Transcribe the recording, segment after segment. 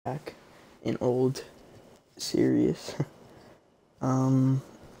back in old series.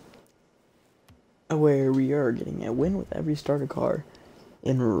 Where we are getting a win with every starter car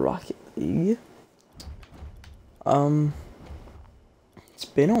in Rocket League. It's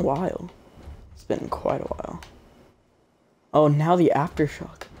been a while. It's been quite a while. Oh, now the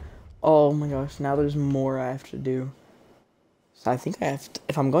Aftershock. Oh my gosh, now there's more I have to do. So I think I have to,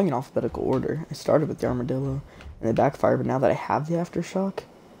 if I'm going in alphabetical order, I started with the Armadillo and the Backfire, but now that I have the Aftershock,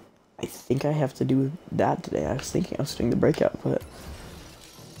 I think I have to do that today. I was thinking I was doing the Breakout, but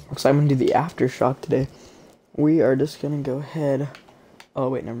looks like I'm gonna do the Aftershock today. We are just gonna go ahead. Oh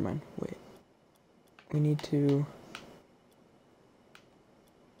wait, never mind. Wait. We need to.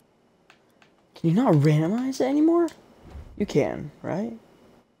 Can you not randomize it anymore? You can, right?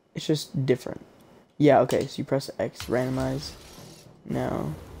 It's just different. Yeah, okay, so you press X, randomize.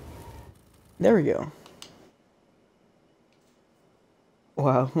 No. There we go.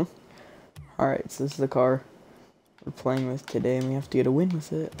 Wow. Alright, so this is the car we're playing with today, and we have to get a win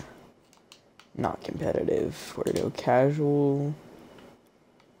with it. Not competitive. We're gonna go casual.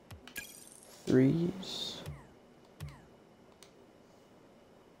 Threes.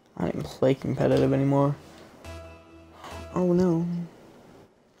 I don't even play competitive anymore. Oh no.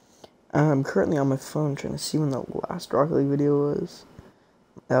 I'm currently on my phone trying to see when the last Rocket League video was.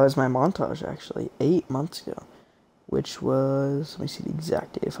 That was my montage, actually, 8 months ago. Which was, let me see the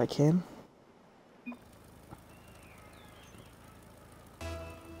exact date if I can.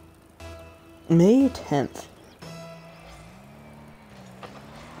 May 10th.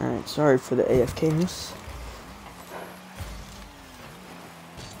 Alright, sorry for the AFK-ness.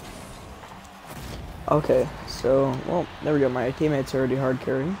 Okay, so, well, there we go. My teammates are already hard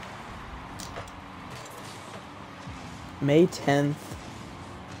carrying. May 10th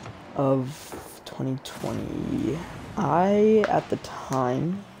of 2020. At the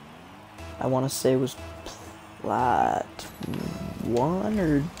time, I want to say was plat 1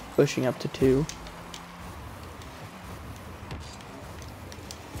 or pushing up to 2.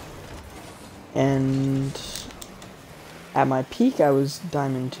 And at my peak, I was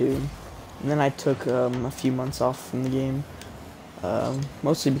Diamond 2. And then I took a few months off from the game,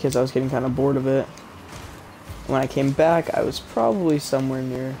 mostly because I was getting kind of bored of it. When I came back, I was probably somewhere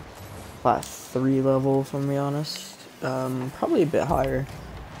near Plat 3 level, if I'm being honest. Probably a bit higher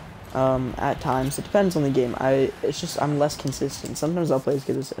at times. It depends on the game. I'm less consistent. Sometimes I'll play as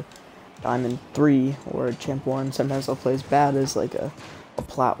good as a Diamond 3 or a Champ 1. Sometimes I'll play as bad as like a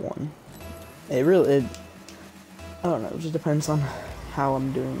Plat 1. I don't know, it just depends on how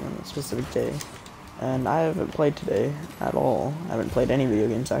I'm doing on a specific day. And I haven't played today at all. I haven't played any video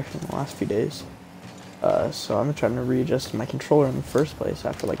games actually in the last few days. So I'm trying to readjust my controller in the first place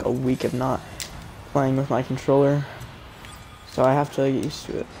after like a week of not playing with my controller. So I have to get used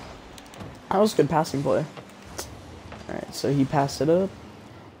to it. That was good passing play. Alright, so he passed it up.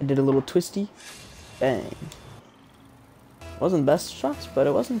 I did a little twisty. Bang. Wasn't best shots, but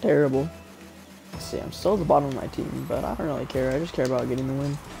it wasn't terrible. Let's see, I'm still at the bottom of my team, but I don't really care. I just care about getting the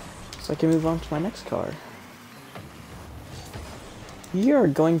win. So I can move on to my next car. We are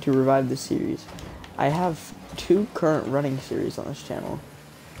going to revive this series. I have 2 current running series on this channel.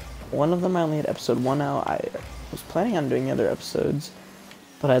 One of them I only had episode 1 out. I was planning on doing other episodes,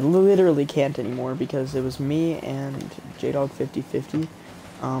 but I literally can't anymore because it was me and JDog5050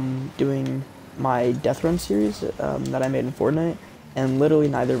 doing my Death Run series that I made in Fortnite, and literally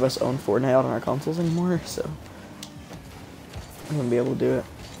neither of us own Fortnite on our consoles anymore, so I wouldn't be able to do it.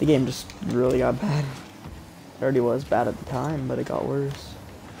 The game just really got bad. It already was bad at the time, but it got worse.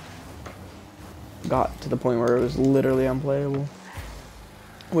 Got to the point where it was literally unplayable.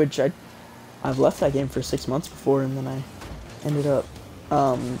 Which I've left that game for 6 months before, and then I ended up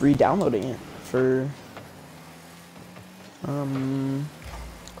re-downloading it for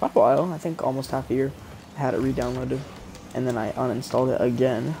quite a while. I think almost half a year. I had it re-downloaded, and then I uninstalled it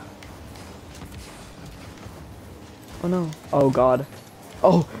again. Oh no. Oh god.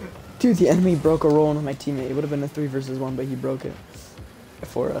 Oh, dude, the enemy broke a roll on my teammate. It would have been a 3 versus 1, but he broke it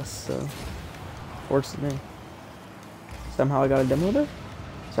for us, so works with me. Somehow I got a demo there?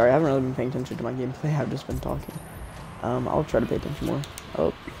 Sorry, I haven't really been paying attention to my gameplay. I've just been talking. I'll try to pay attention more.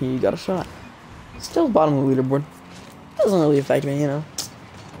 Oh, he got a shot. Still bottom of the leaderboard. Doesn't really affect me, you know.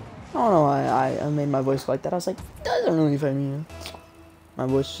 I don't know why I made my voice like that. I was like, doesn't really affect me, you know. My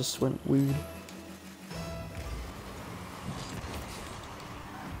voice just went weird.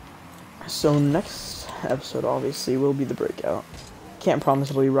 So next episode obviously will be the Breakout. Can't promise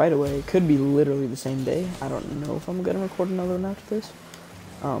it'll be right away. It could be literally the same day. I don't know if I'm gonna record another one after this.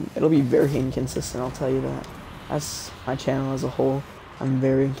 It'll be very inconsistent, I'll tell you that. That's my channel as a whole. I'm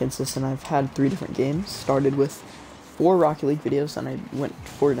very inconsistent. I've had 3 different games. Started with 4 Rocket League videos, and I went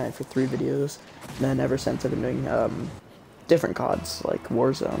Fortnite for 3 videos. And then ever since I've been doing different CODs like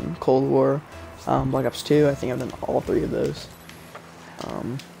Warzone, Cold War, Black Ops 2. I think I've done all 3 of those.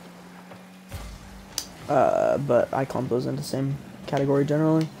 But I clump those into the same category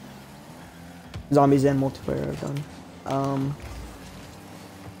generally. Zombies and multiplayer I've done.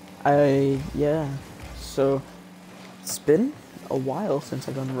 Yeah. So it's been a while since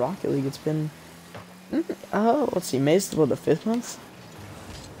I've done Rocket League. It's been let's see, May's the 5th month.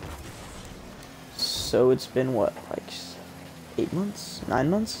 So it's been what, like 8 months? 9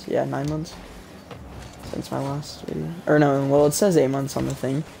 months? Yeah, 9 months since my last video. Or no, well, it says 8 months on the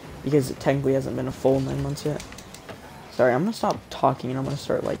thing because it technically hasn't been a full 9 months yet. Sorry, I'm gonna stop talking and I'm gonna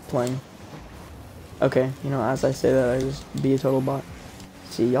start like playing. Okay, you know, as I say that, I just be a total bot.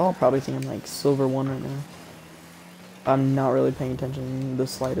 See, y'all probably think I'm like silver 1 right now. I'm not really paying attention the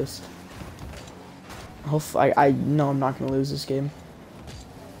slightest. I know I'm not gonna lose this game.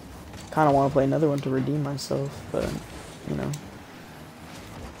 Kind of want to play another one to redeem myself, but you know.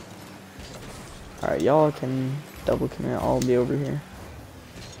 All right, y'all can double commit. I'll be over here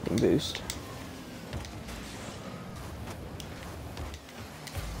getting boost.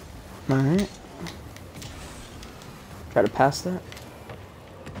 All right. Try to pass that.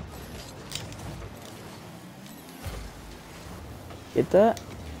 Get that.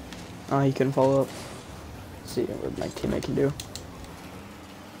 Oh, he couldn't follow up. Let's see what my teammate can do.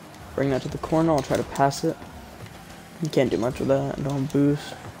 Bring that to the corner. I'll try to pass it. You can't do much with that. Don't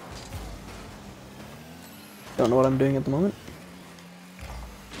boost. Don't know what I'm doing at the moment.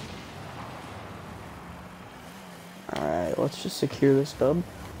 Alright, let's just secure this dub.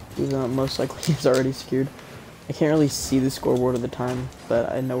 Even though most likely it's already secured. I can't really see the scoreboard at the time,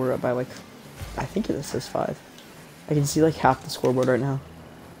 but I know we're up by like, I think it says 5. I can see like half the scoreboard right now.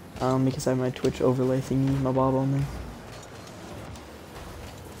 Because I have my Twitch overlay thingy, my bob on there.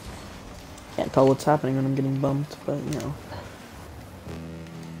 Can't tell what's happening when I'm getting bumped, but you know.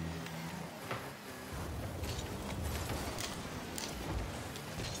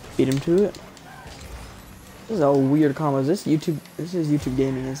 Beat him to it. This is a weird combo. Is this YouTube? This is YouTube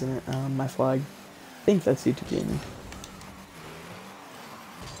Gaming, isn't it? My flag. I think that's YouTube Gaming.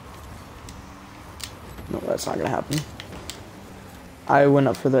 No, that's not gonna happen. I went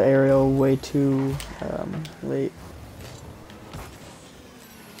up for the aerial way too late.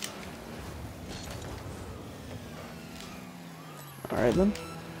 Alright then.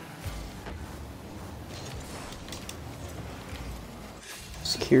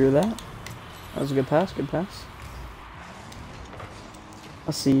 Secure that. That was a good pass, good pass.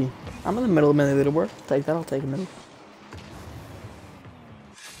 Let's see. I'm in the middle of millimeter work. Take that, I'll take a middle.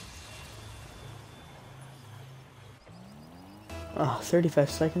 Oh, 35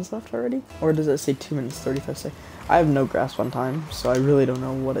 seconds left already? Or does it say 2 minutes 35 seconds? I have no grasp on time, so I really don't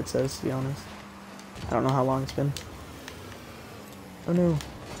know what it says, to be honest. I don't know how long it's been. Oh no.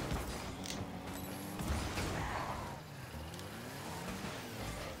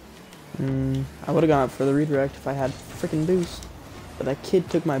 I would have gone up for the redirect if I had freaking boost. But that kid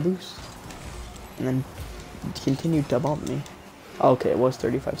took my boost. And then continued to bump me. Okay, it was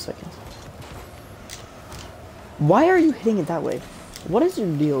 35 seconds. Why are you hitting it that way? What is your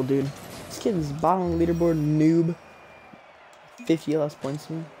deal, dude? This kid is bottom of the leaderboard, noob. 50 less points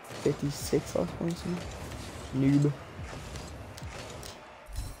than me. 56 less points than me. Noob.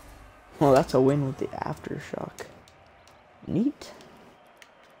 Well, that's a win with the Aftershock. Neat.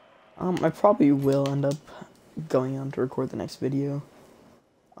 I probably will end up going on to record the next video.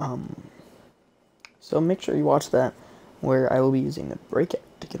 So make sure you watch that, where I will be using the breakout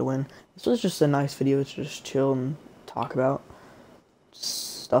to get a win. This was just a nice video to just chill and talk about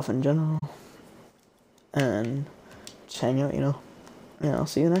stuff in general. And just hang out, you know. And I'll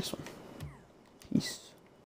see you in the next one. Peace.